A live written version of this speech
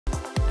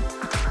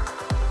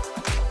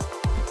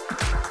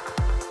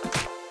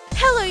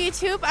Hello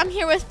YouTube, I'm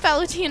here with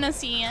fellow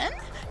Tennessean,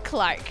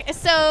 Clark.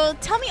 So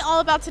tell me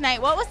all about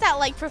tonight. What was that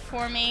like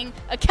performing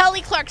a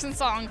Kelly Clarkson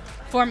song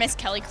for Miss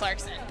Kelly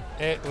Clarkson?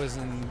 It was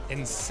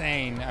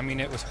insane. I mean,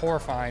 it was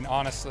horrifying,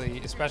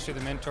 honestly, especially the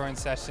mentoring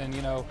session,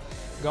 you know,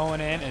 going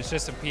in, it's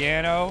just a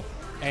piano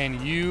and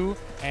you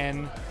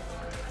and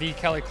the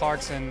Kelly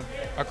Clarkson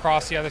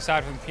across the other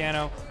side from the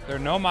piano. There are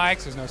no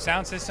mics, there's no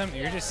sound system,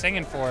 you're just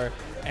singing for her.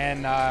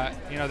 And,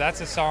 you know,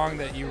 that's a song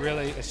that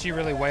she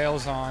really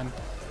wails on,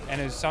 and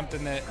it was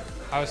something that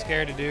I was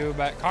scared to do,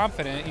 but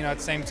confident, you know, at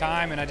the same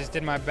time, and I just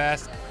did my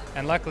best.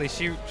 And luckily, I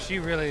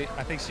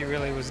think she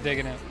really was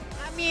digging it.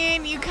 I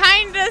mean, she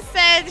kind of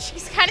said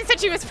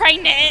she was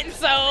pregnant,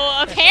 so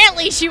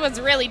apparently she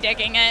was really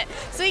digging it.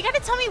 So you got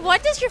to tell me,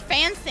 what does your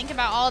fans think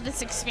about all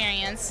this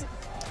experience?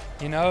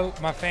 You know,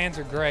 my fans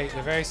are great.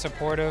 They're very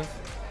supportive,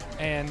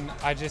 and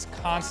I just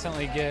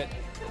constantly get,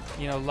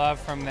 you know, love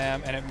from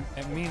them, and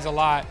it means a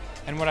lot.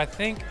 And what I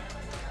think,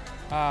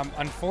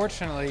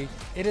 unfortunately,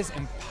 it is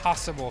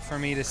impossible for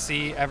me to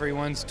see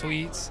everyone's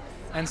tweets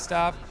and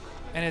stuff,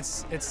 and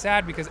it's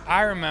sad because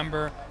I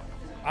remember,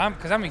 I'm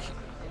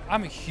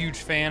a huge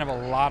fan of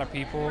a lot of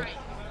people,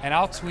 and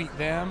I'll tweet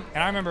them.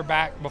 And I remember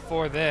back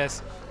before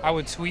this, I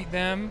would tweet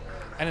them,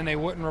 and then they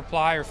wouldn't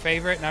reply or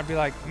favorite, and I'd be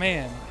like,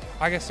 man,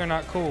 I guess they're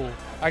not cool.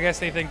 I guess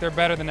they think they're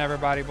better than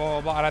everybody, blah,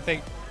 blah, blah. And I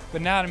think,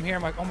 but now that I'm here,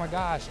 I'm like, oh my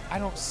gosh, I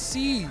don't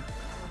see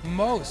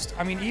most.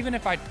 I mean, even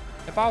if I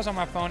was on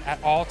my phone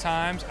at all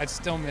times, I'd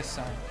still miss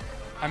some.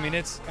 I mean,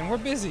 and we're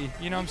busy,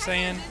 you know what I'm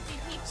saying?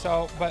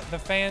 So, but the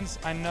fans,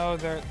 I know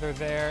they're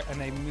there, and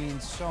they mean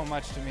so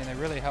much to me, and they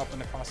really help in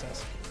the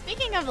process.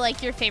 Speaking of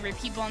like your favorite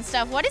people and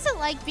stuff, what is it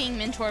like being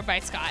mentored by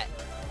Scott?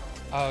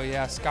 Oh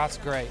yeah, Scott's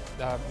great.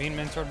 Being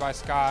mentored by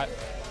Scott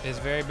is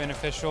very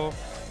beneficial,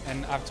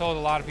 and I've told a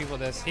lot of people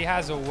this. He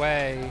has a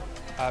way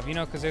of, you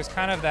know, because there's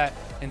kind of that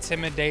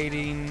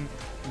intimidating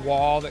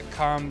wall that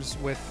comes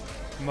with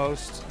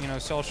most, you know,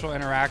 social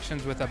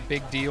interactions with a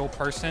big deal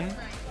person,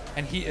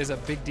 and he is a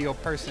big deal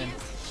person.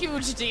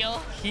 Huge deal.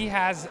 He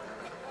has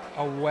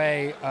a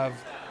way of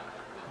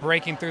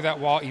breaking through that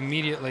wall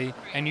immediately,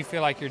 and you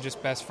feel like you're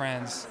just best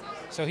friends.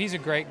 So he's a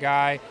great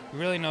guy. He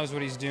really knows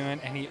what he's doing,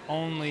 and he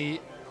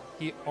only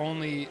you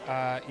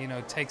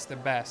know, takes the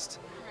best,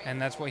 and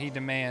that's what he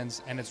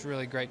demands. And it's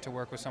really great to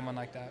work with someone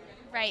like that.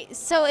 Right.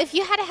 So if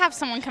you had to have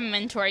someone come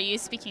mentor you,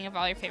 speaking of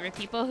all your favorite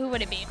people, who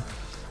would it be?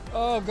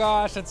 Oh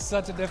gosh, that's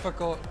such a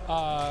difficult,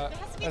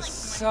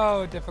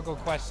 so difficult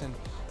question.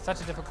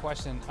 Such a difficult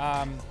question.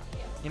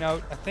 You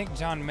know, I think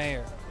John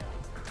Mayer.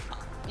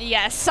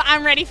 Yes,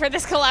 I'm ready for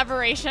this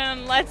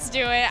collaboration. Let's do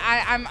it.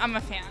 I'm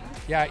a fan.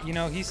 Yeah, you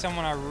know, he's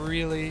someone I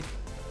really,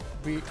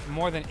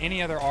 more than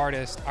any other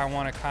artist, I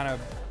want to kind of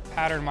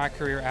pattern my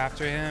career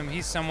after him.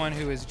 He's someone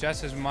who is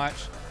just as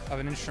much of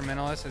an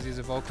instrumentalist as he's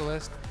a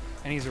vocalist,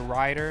 and he's a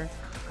writer.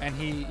 And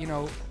he, you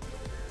know,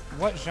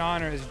 what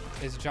genre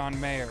is John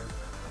Mayer?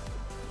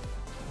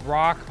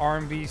 Rock,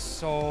 R&B,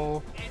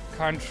 soul,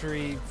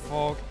 country,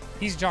 folk.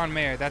 He's John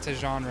Mayer. That's a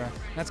genre.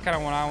 That's kind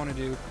of what I want to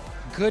do.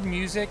 Good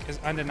music is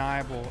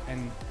undeniable,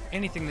 and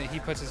anything that he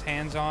puts his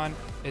hands on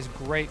is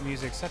great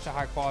music. Such a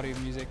high quality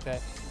of music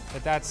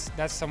that's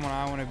someone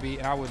I want to be,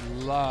 and I would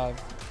love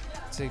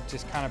to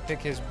just kind of pick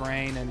his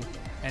brain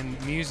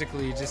and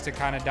musically just to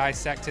kind of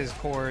dissect his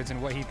chords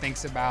and what he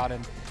thinks about,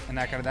 and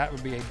that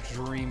would be a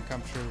dream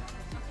come true.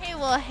 Hey,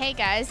 well, hey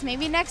guys,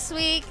 maybe next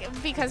week,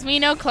 because we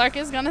know Clark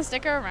is going to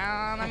stick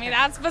around. I mean,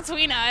 that's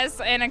between us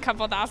and a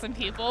couple thousand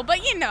people,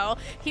 but you know,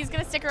 he's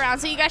going to stick around.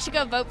 So you guys should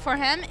go vote for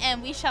him,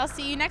 and we shall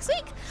see you next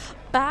week.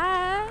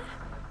 Bye.